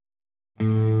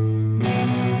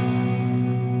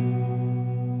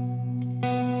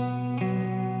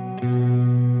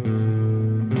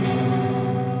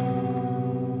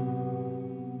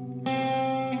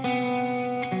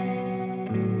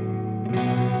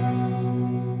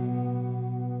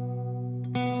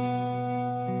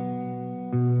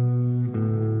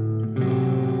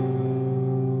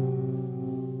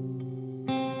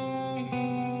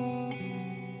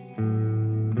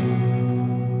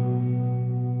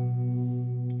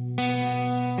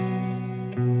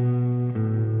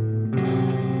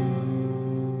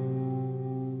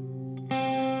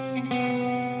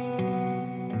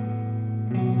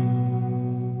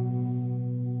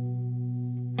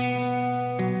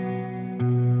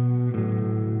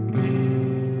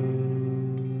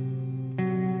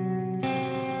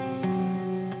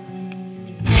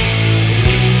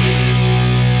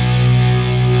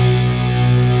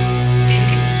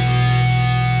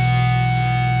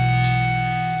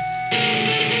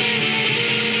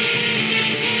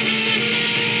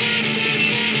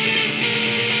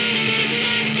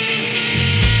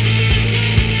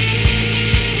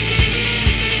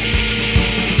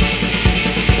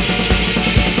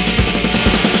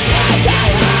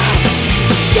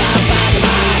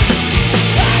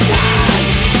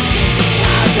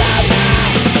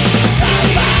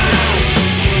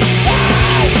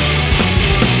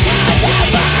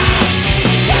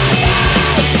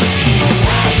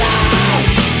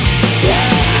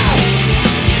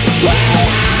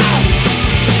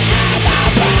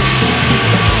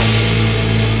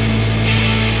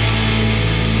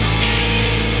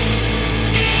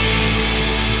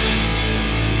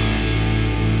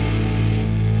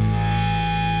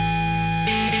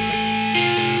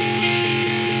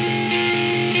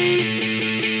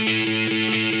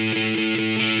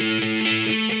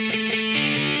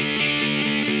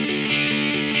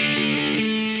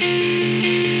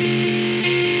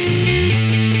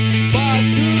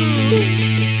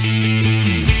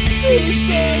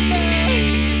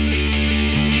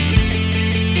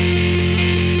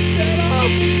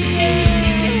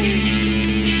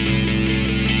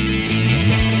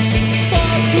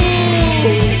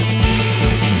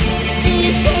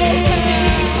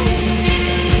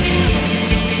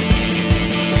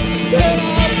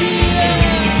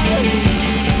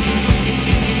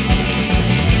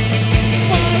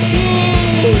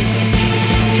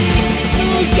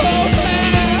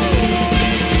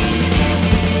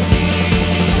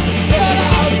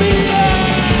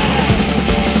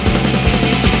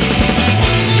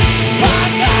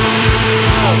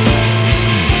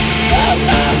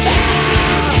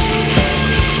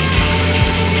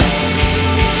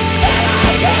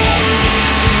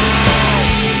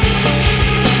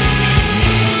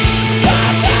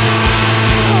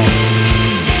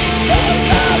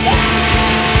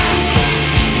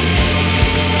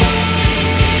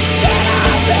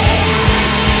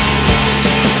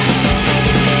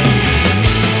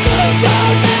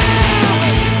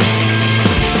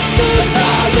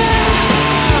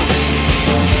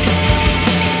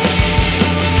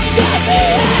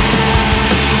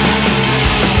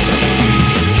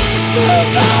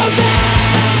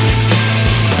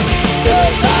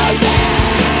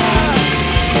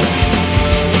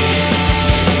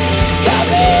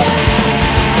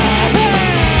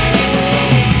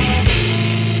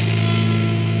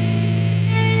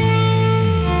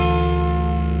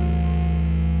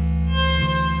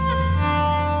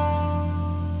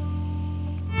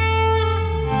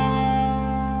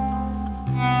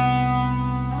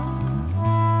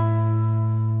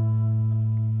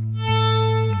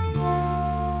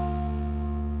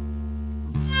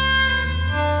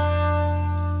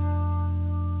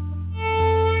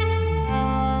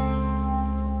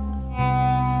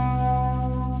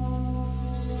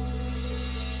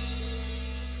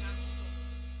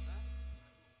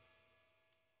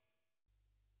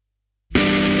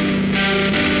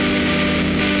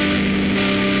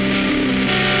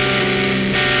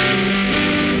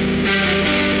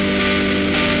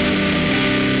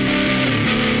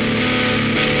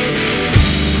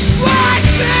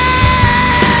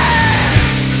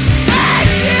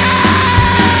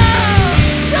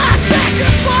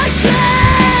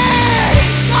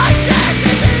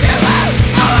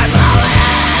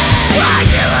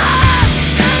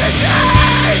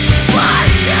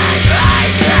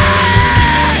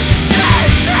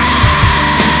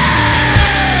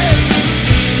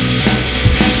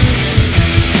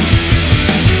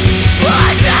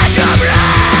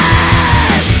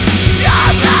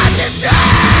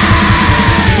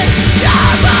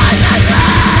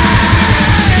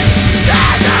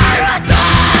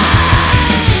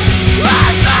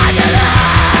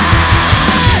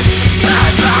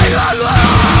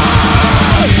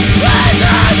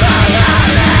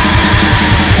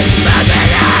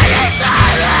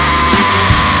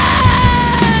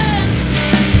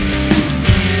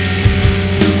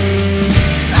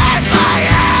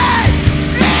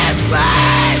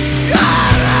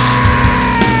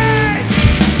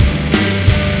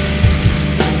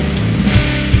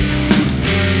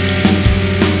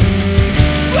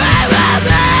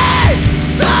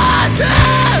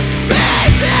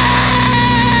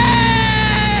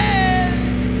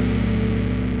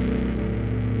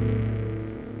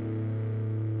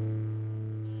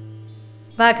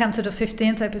Welcome to the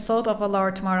 15th episode of All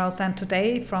Our Tomorrows, and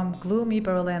today from gloomy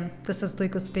Berlin. This is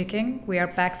Duygu speaking. We are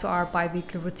back to our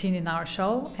bi-weekly routine in our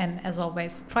show, and as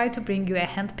always, try to bring you a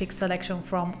hand-picked selection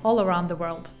from all around the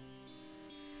world.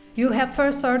 You have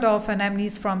first heard of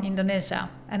Anamnese from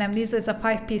Indonesia. Anamnese is a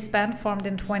 5-piece band formed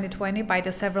in 2020 by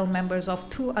the several members of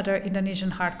 2 other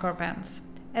Indonesian hardcore bands.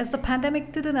 As the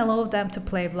pandemic didn't allow them to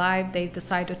play live, they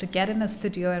decided to get in a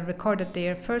studio and recorded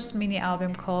their first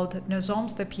mini-album called Nos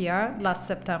Hommes de Pierre last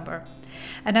September.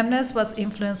 Anamnese was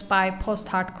influenced by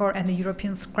post-hardcore and the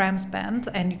European Screams band,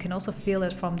 and you can also feel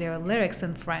it from their lyrics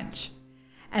in French.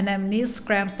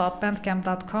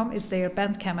 Anamnesescreams.bandcamp.com is their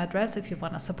Bandcamp address if you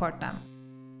want to support them.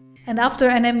 And after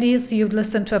Anamnese, you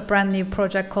listen to a brand new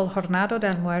project called Hornado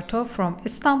del Muerto from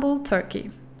Istanbul, Turkey.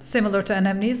 Similar to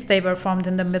Anamnese, they were formed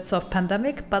in the midst of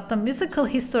pandemic, but the musical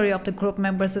history of the group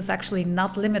members is actually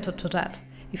not limited to that.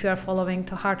 If you are following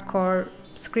the hardcore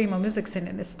screamo music scene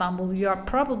in Istanbul, you are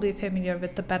probably familiar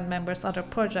with the band members' other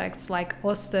projects like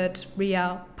Osted,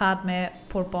 Ria, Padme,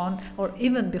 Bourbon, or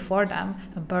even before them,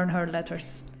 Burn Her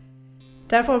Letters.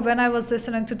 Therefore, when I was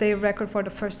listening to their record for the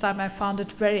first time, I found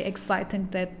it very exciting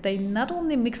that they not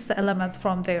only mixed the elements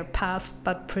from their past,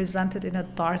 but presented in a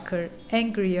darker,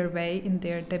 angrier way in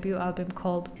their debut album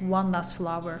called One Last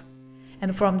Flower.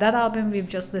 And from that album we've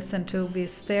just listened to, we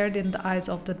stared in the eyes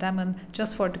of the demon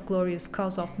just for the glorious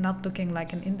cause of not looking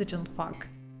like an indigent fuck.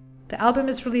 The album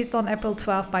is released on April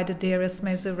 12 by the Dearest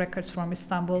Music Records from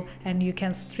Istanbul, and you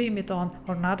can stream it on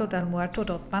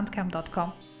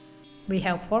hornadodelmuerto.bandcamp.com. We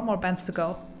have 4 more bands to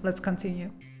go. Let's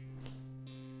continue.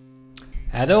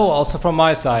 Hello, also from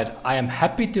my side. I am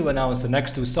happy to announce the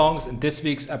next 2 songs in this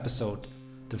week's episode.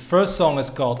 The first song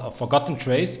is called A Forgotten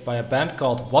Trace by a band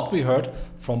called What We Heard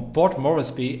from Port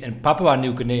Moresby in Papua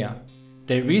New Guinea.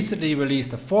 They recently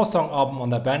released a 4-song album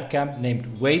on their Bandcamp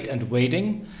named Wait and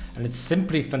Waiting, and it's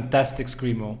simply fantastic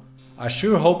screamo. I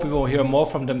sure hope we will hear more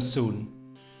from them soon.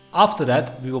 After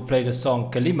that, we will play the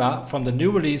song Kelima from the new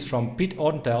release from Pete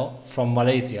Orntel from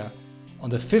Malaysia. On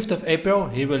the 5th of April,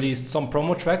 he released some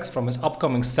promo tracks from his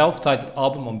upcoming self-titled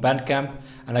album on Bandcamp,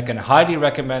 and I can highly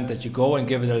recommend that you go and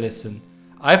give it a listen.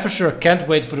 I for sure can't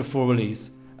wait for the full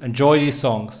release. Enjoy these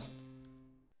songs.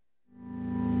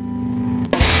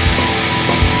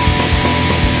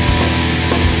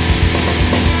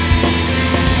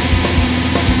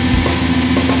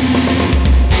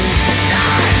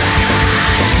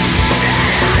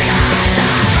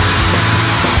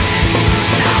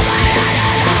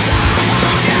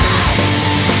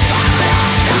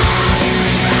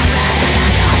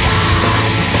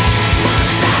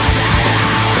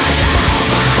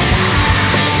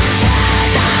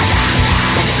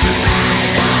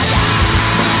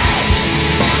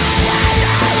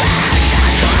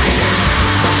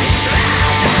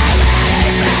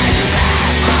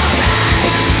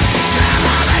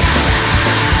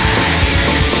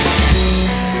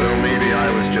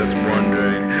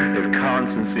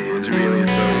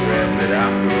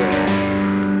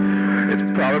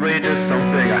 Probably just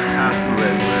something I have to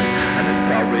live with, and it's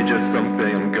probably just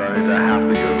something I'm going to have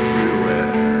to go through with.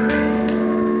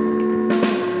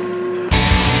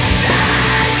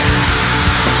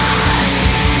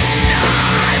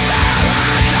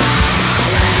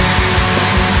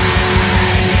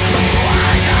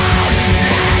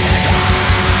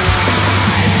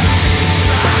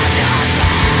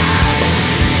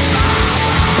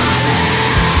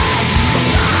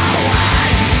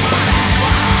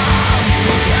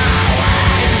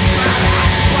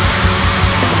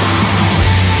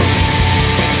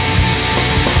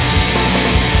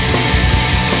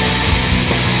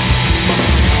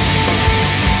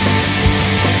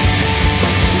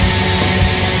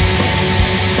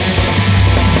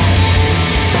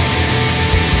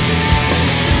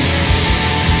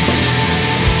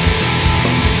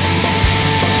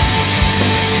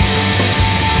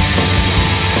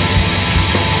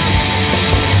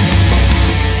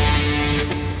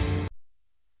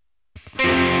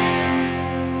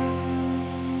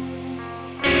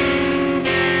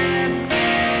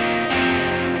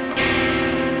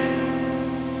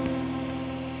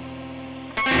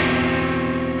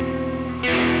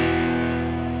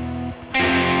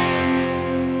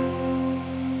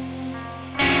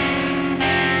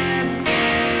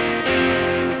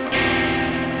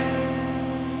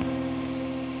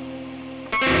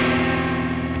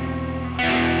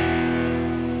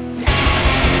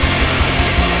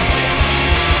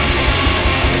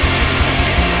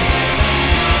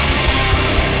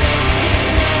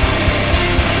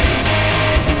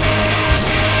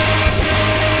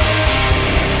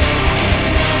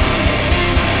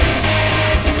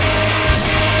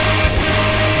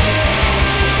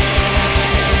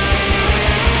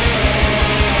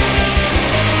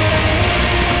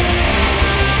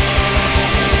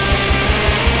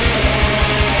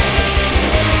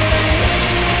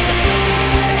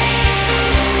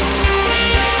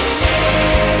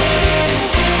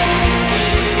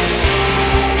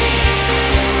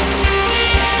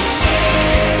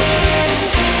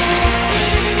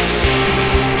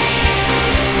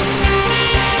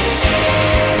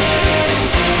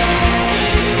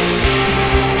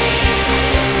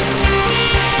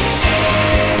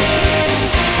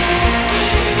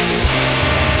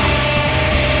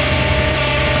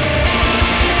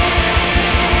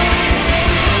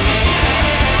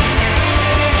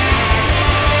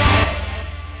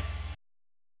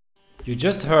 You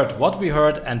just heard What We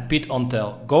Heard and Pete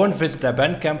Ontel. Go and visit their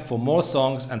Bandcamp for more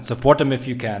songs and support them if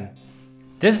you can.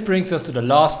 This brings us to the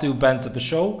last two bands of the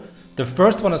show. The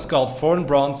first one is called Foreign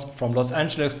Bronze from Los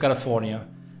Angeles, California.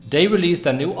 They released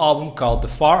their new album called The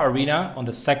Far Arena on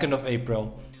the 2nd of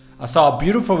April. I saw a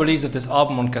beautiful release of this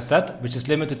album on cassette, which is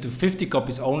limited to 50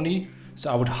 copies only,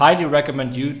 so I would highly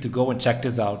recommend you to go and check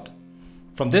this out.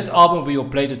 From this album we will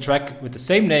play the track with the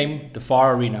same name, The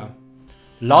Far Arena.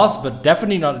 Last but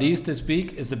definitely not least this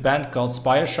week is a band called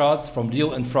Spire Shards from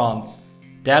Lille in France.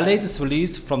 Their latest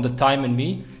release, From the Time in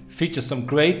Me, features some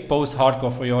great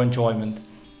post-hardcore for your enjoyment.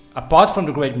 Apart from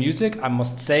the great music, I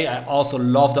must say I also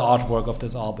love the artwork of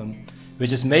this album,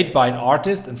 which is made by an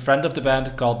artist and friend of the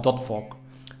band called Dotfog.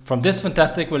 From this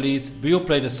fantastic release, we will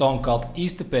play the song called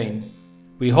Ease the Pain.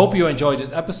 We hope you enjoyed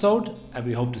this episode, and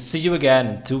we hope to see you again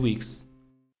in 2 weeks.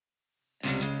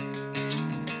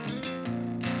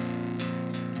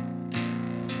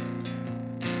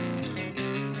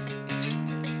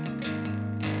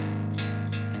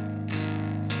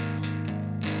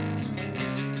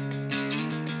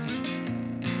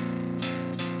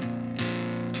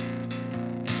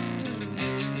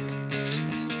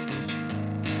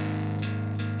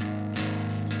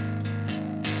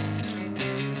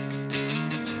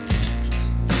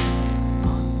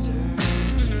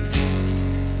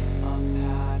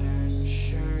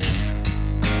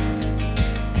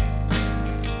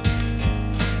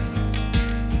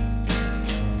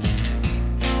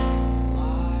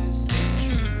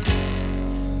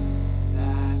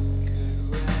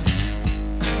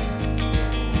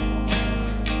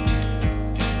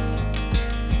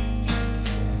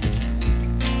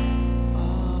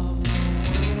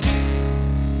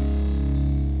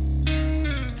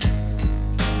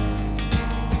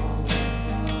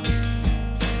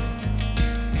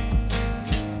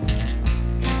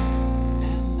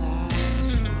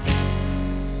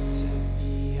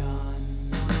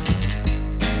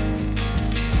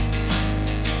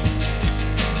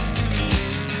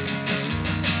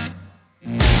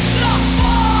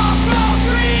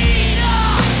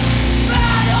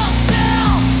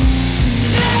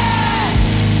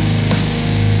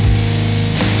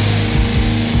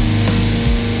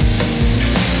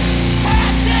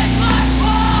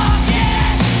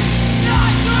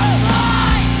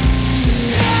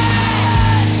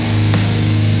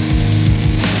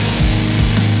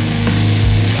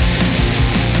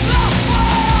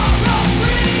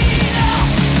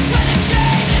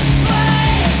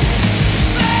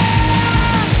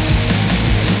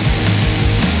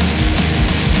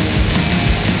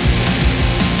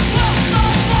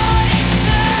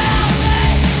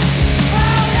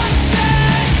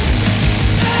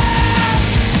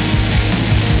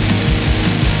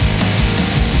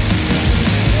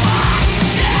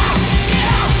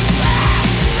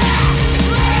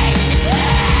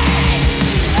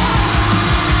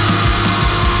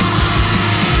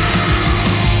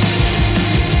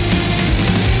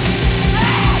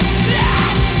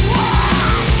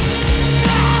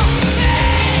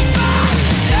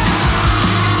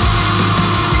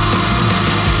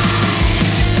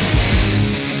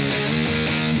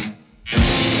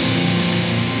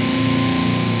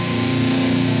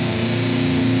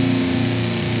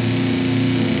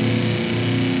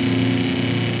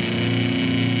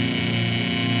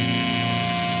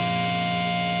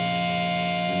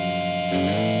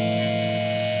 Mm-hmm.